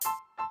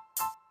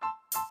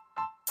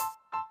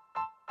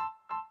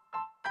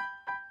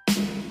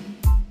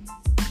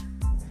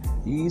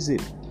He is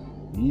it.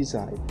 He is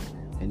I,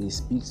 and he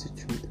speaks the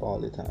truth all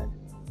the time.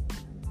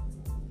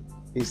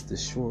 It's the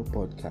Shore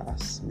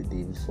Podcast with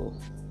David Full.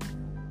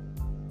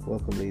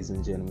 Welcome, ladies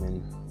and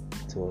gentlemen,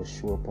 to our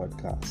Shore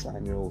Podcast.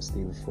 I'm your host,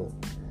 David Full,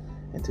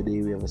 and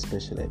today we have a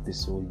special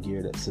episode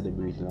geared at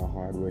celebrating our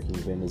hard-working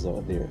vendors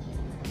out there.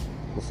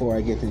 Before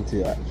I get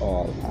into it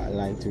all, I'd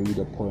like to read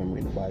a poem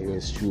written by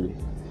yours truly.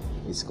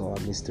 It's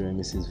called Mr. and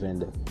Mrs.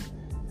 Vendor,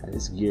 and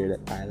it's geared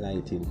at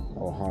highlighting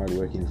our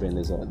hard-working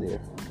vendors out there.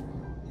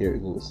 Here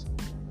it goes.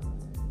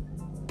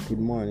 Good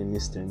morning,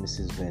 Mr. and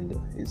Mrs. Vendor.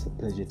 It's a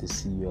pleasure to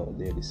see you out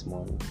there this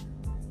morning.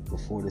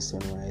 Before the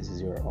sun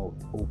rises, you're out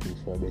hoping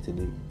for a better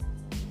day.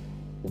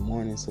 The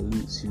morning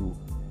salutes you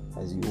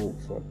as you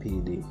hope for a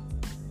payday.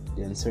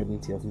 The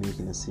uncertainty of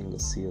making a single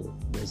sale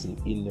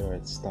doesn't hinder or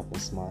stop a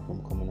smile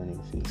from coming on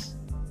your face.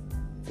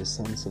 The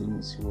sun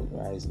salutes you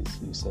when it rises.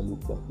 You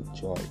salute back with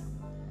joy,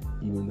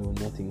 even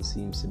though nothing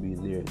seems to be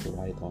there to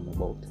write home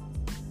about.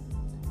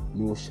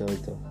 No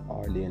shelter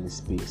or any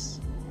space.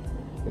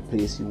 The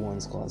place you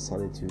once called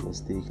solitude was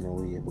taken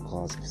away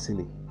because of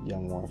silly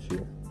young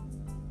warfare.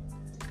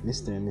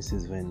 Mr. and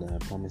Mrs. Vendor, I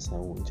promise I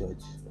won't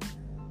judge,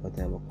 but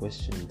I have a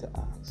question to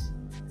ask.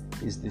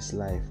 Is this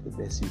life the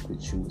best you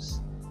could choose?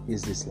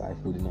 Is this life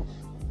good enough?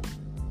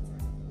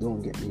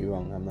 Don't get me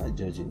wrong, I'm not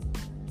judging,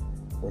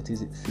 but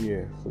is it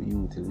fair for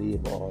you to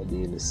labor all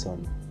day in the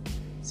sun,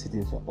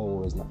 sitting for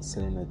hours not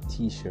selling a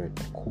t-shirt,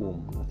 a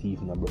comb, not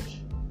even a brush?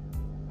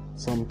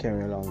 Some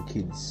carry along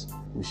kids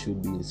who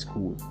should be in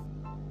school.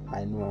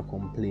 I know I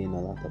complain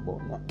a lot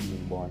about not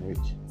being born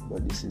rich,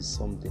 but this is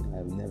something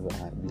I've never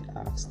been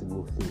asked to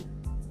go through.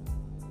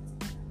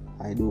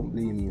 I don't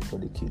blame you for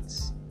the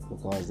kids,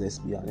 because let's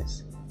be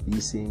honest,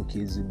 these same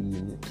kids will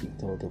be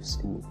kicked out of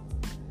school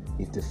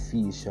if the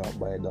fee is short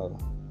by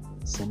 $1.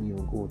 Some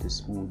even go to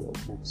school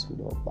without books,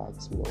 without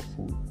bags, without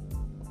food.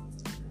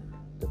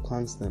 The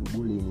constant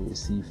bullying you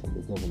receive from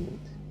the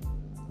government.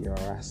 You're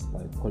harassed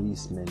by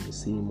policemen, the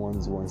same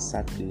ones who on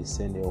Saturday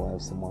send their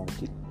wives to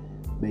market,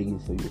 begging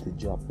for you to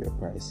drop your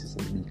prices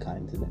and be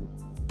kind to them.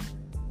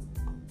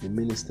 The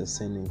minister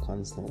sending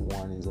constant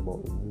warnings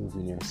about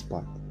removing your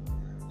spot,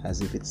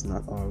 as if it's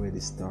not already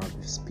starved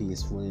with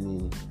space, running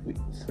in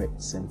with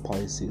threats and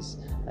policies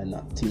and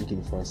not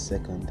thinking for a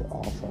second to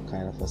offer a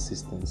kind of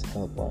assistance,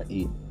 help or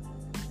aid.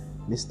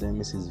 Mr. and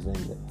Mrs.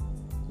 Vendor,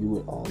 you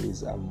will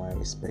always have my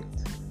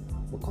respect,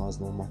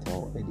 because no matter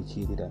how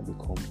educated I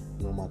become,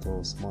 no matter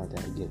how smart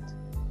I get,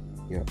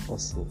 your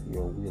hustle,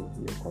 your will,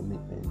 your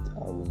commitment,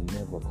 I will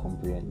never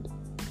comprehend.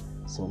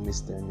 So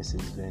Mr. and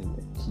Mrs.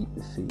 Vendor, keep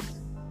the faith.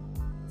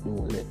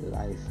 Don't let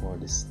life or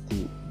the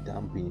state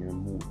dampen your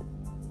mood,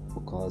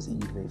 because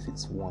even if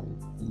it's one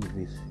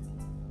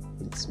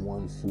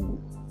fool,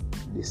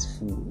 this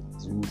fool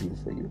is rooting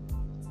for you.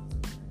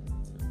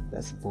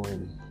 That's a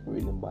poem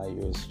written by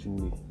yours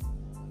truly,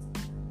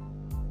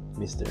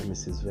 Mr. and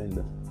Mrs.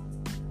 Vendor.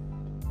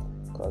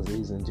 Because,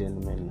 ladies and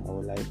gentlemen, I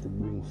would like to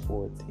bring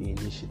forth an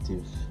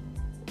initiative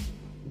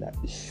that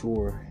the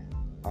Shore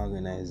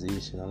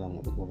organization, along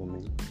with the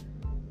government,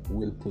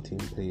 will put in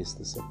place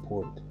to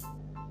support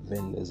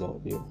vendors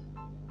out there.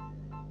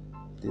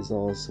 It is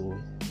also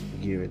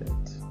geared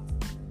at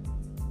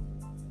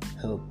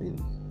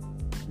helping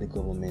the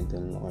government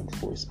and law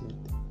enforcement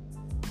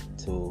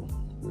to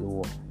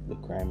lower the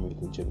crime rate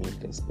in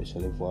Jamaica,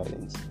 especially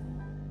violence,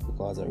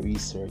 because a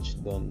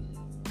research done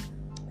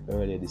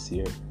earlier this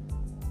year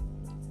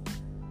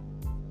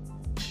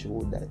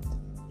showed that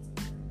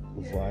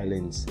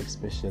violence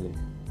especially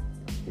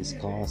is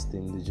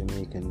costing the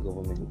Jamaican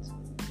government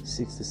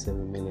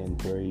 $67 million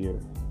per year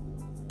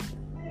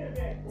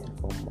to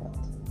combat.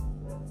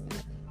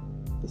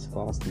 It's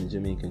costing the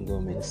Jamaican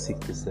government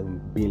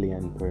 $67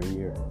 billion per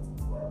year,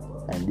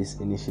 and this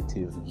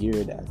initiative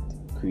geared at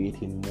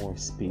creating more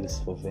space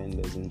for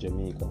vendors in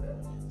Jamaica,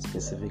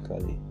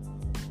 specifically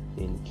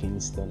in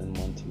Kingston and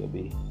Montego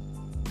Bay,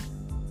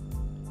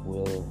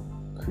 will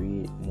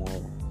create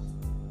more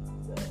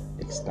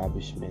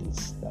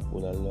establishments that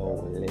will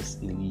allow less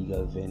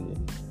illegal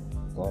vending.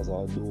 Because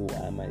although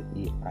I might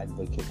be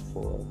advocate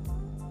for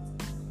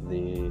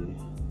the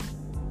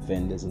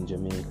vendors in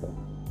Jamaica,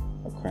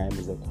 a crime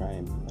is a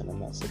crime, and I'm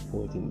not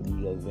supporting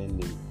legal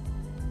vending.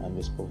 I'm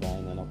just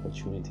providing an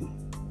opportunity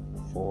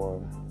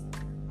for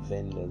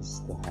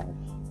vendors to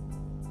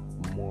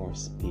have more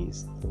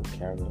space to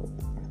carry out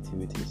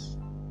activities.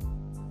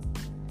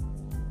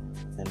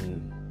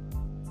 And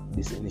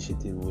this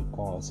initiative will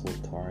also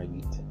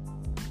target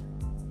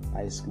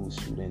high school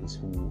students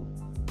who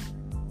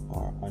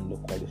are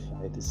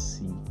underqualified to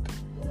seek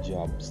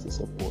jobs to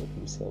support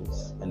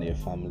themselves and their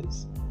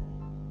families,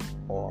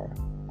 or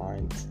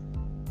aren't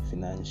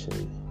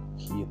financially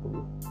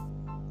capable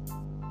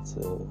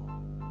to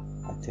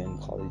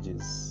attend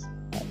colleges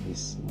at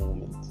this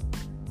moment.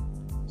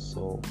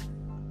 So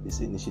this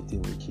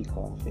initiative will kick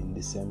off in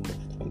December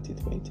of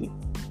 2020.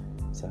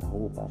 So I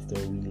hope after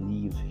we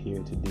leave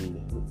here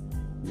today,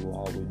 you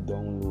all will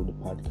download the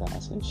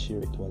podcast and share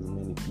it to as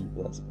many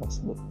people as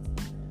possible,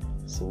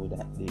 so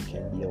that they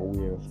can be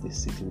aware of this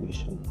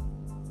situation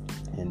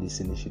and this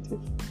initiative.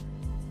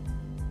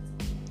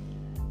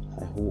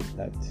 I hope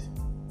that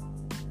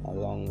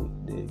along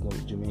with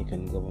the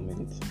Jamaican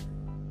government,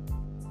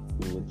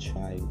 we will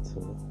try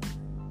to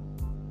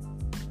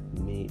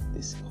make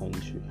this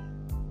country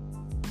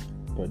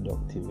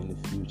productive in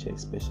the future,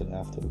 especially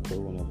after the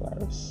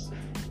coronavirus.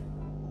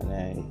 And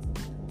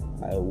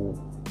I hope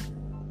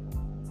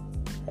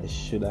I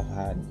should have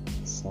had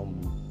some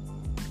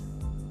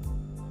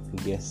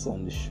guests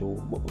on the show,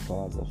 but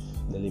because of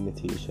the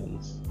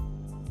limitations,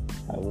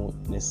 I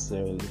won't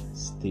necessarily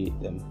state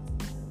them,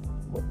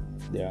 but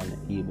they are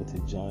unable to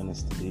join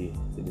us today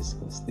to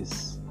discuss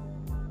this.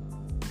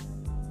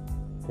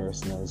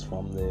 Personnel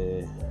from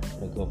the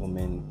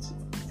government,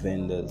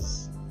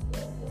 vendors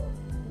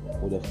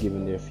would have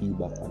given their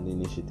feedback on the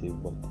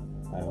initiative, but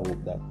I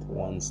hope that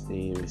once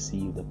they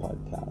receive the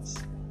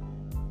podcast,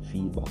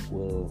 feedback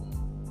will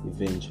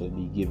eventually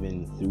be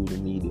given through the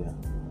media,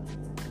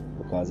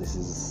 because this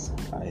is,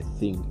 I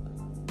think,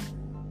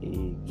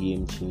 a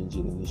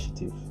game-changing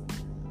initiative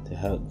to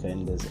help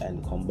vendors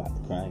and combat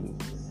crime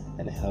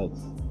and help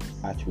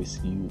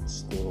at-risk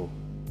youths to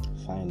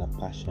find a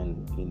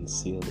passion in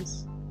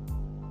sales.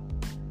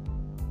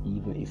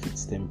 Even if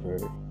it's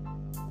temporary,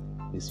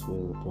 this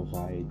will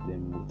provide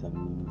them with a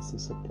means to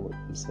support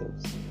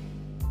themselves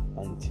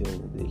until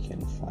they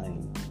can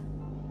find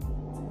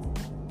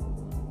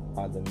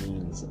other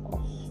means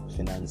of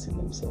financing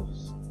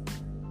themselves.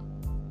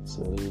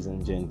 So, ladies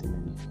and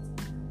gentlemen,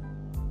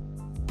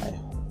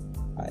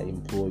 I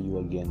implore you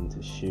again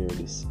to share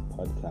this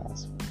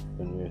podcast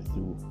when we're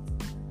through,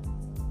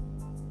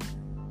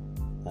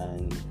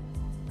 and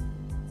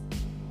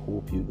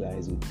hope you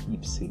guys will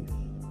keep safe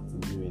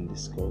during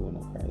this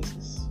corona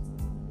crisis.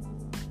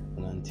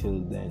 And until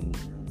then,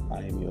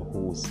 I am your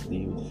host,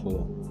 David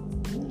Fuller,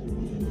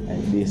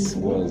 and this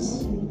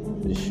was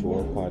the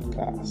Shore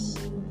Podcast.